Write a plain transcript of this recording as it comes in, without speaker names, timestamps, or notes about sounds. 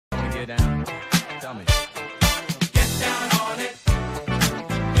get down? Tell me. Get down on it.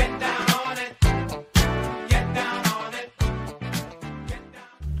 Get down on it. Get down on it. Get down.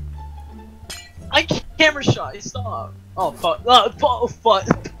 I camera shy, stop. Oh fuck. Oh fuck.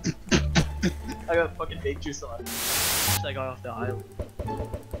 I got fucking baked juice on. I got off the island.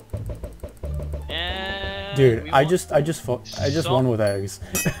 And Dude, we I won. just won with eggs.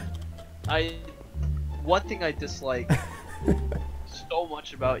 One thing I dislike so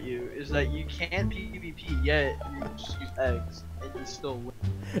much about you is that you can't PvP yet you just use eggs and you still win.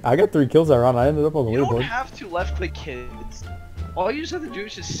 I got 3 kills that round. I ended up on the You don't leaderboard. have to left click kids. All you just have to do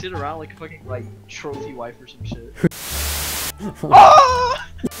is just sit around like a fucking like trophy wife or some shit. Ah!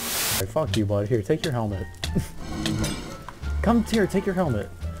 Fuck you, bud. Here, take your helmet. Come here, take your helmet.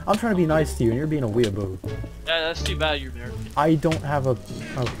 I'm trying to be nice to you, and you're being a weeaboo. Yeah, that's too bad you're American. I don't have a...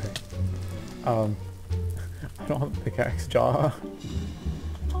 Okay. I don't have a pickaxe, Jaw.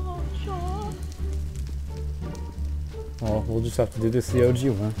 Oh, Jaw. Well, we'll just have to do this the OG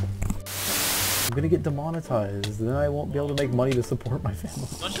way. I'm gonna get demonetized, then I won't be able to make money to support my family.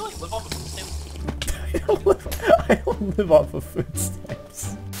 Don't you like live off of food stamps? I don't live off of food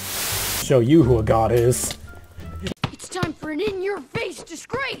stamps. Show you who a god is. It's time for an in-your-face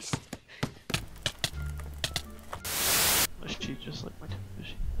disgrace! She just like my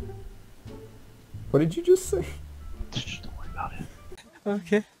fish. What did you just say? Just don't worry about it.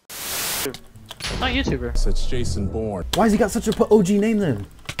 Okay. Not YouTuber. So it's Jason Bourne. Why has he got such a OG name then?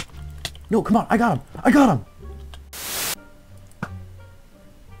 No, come on, I got him! I got him!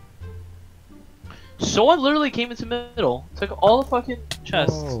 Someone literally came into middle, took all the fucking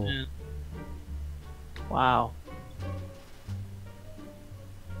chests. Whoa. And... Wow.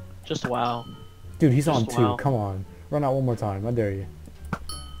 Just wow. Dude, he's on Just 2, wow. come on. Run out one more time, I dare you.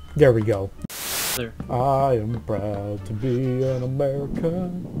 There we go. There. I am proud to be an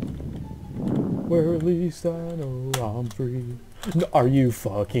American, where at least I know I'm free. No, are you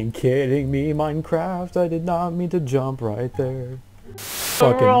fucking kidding me, Minecraft? I did not mean to jump right there.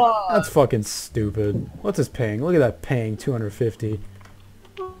 That's fucking stupid. What's his ping? Look at that ping, 250.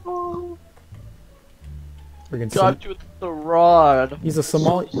 Friggin' Got you with the rod. He's a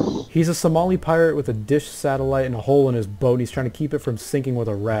Somali pirate with a dish satellite and a hole in his boat, and he's trying to keep it from sinking with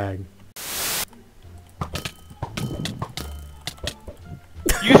a rag.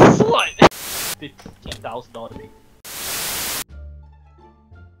 You slut! $15,000